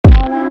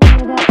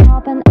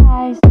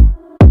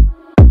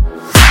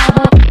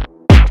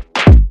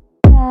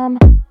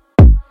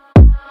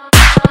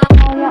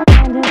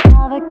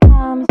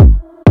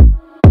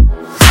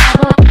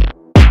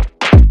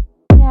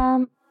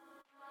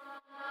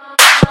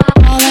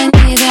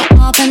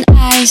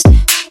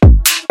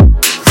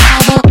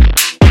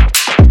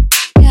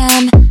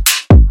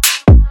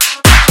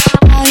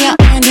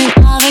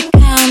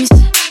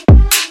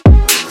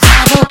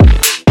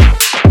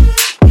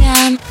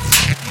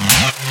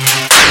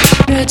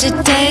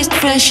Pretty taste,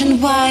 fresh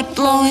and white,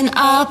 blowing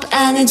up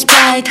and it's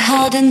bright,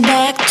 holding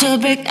back to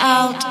break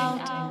out.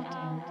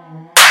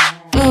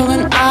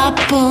 Pulling up,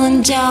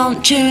 pulling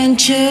down, chewing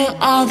chew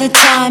all the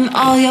time,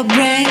 all your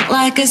brain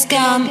like a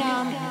scam.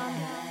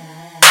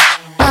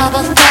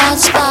 Bubble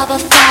thoughts, bubble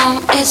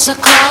foam, it's so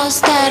close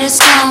that it's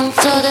come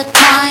through the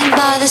time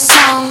by the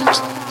sound.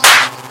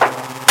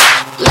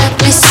 Let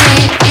me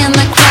see in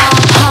the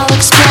crowd how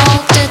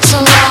explode, it's so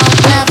loud,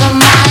 never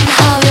mind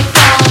how you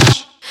fall.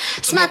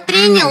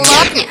 Смотри, не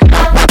лопни.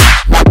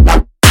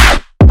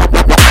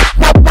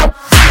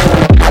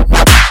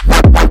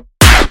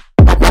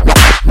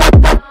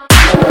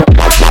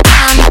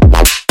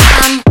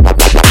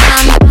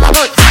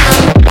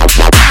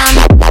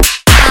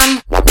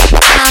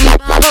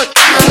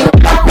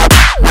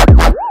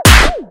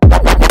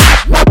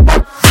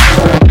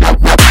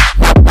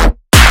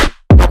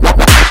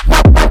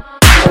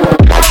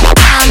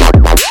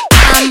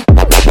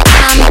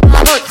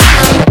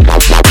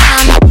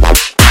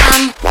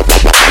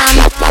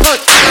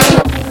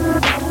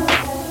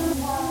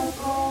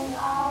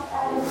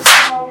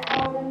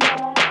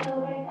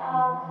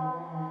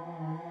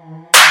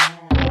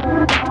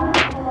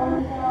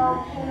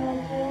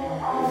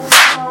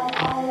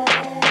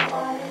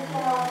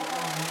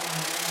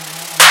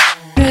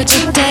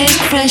 Pretty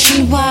taste, fresh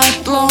and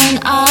white, blowing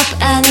up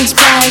and it's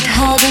bright,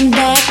 holding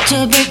back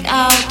to break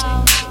out.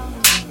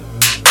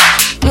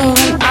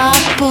 Pulling up,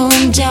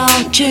 pulling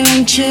down,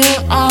 chewing chew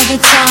all the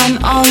time,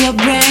 all your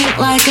brain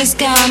like a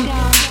scam.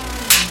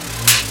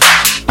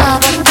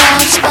 Bubble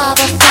thoughts,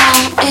 bubble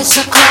foam, it's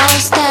so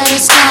close that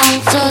it's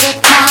come through the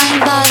time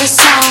by the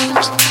sound.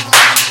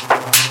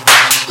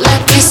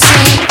 Let me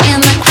see in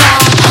the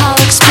crowd how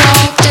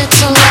explode, it's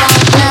so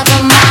loud,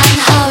 never mind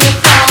how you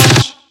fall.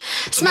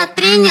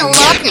 Смотри, не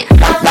лопни.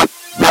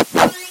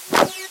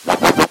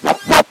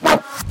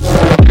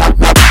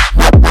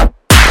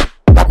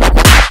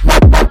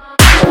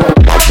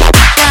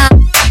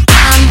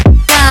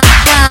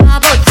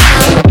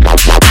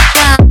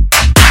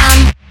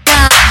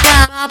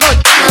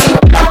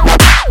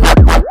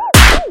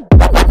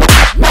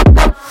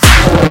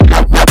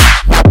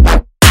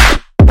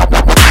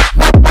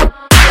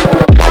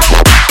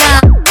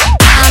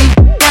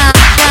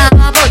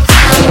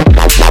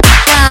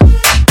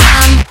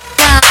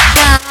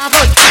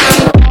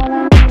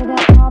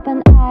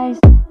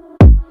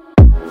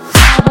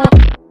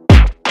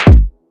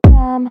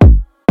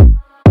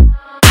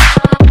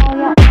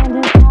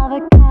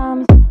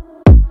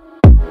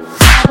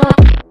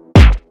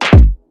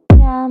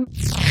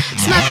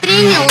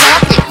 Смотри, не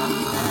лопни.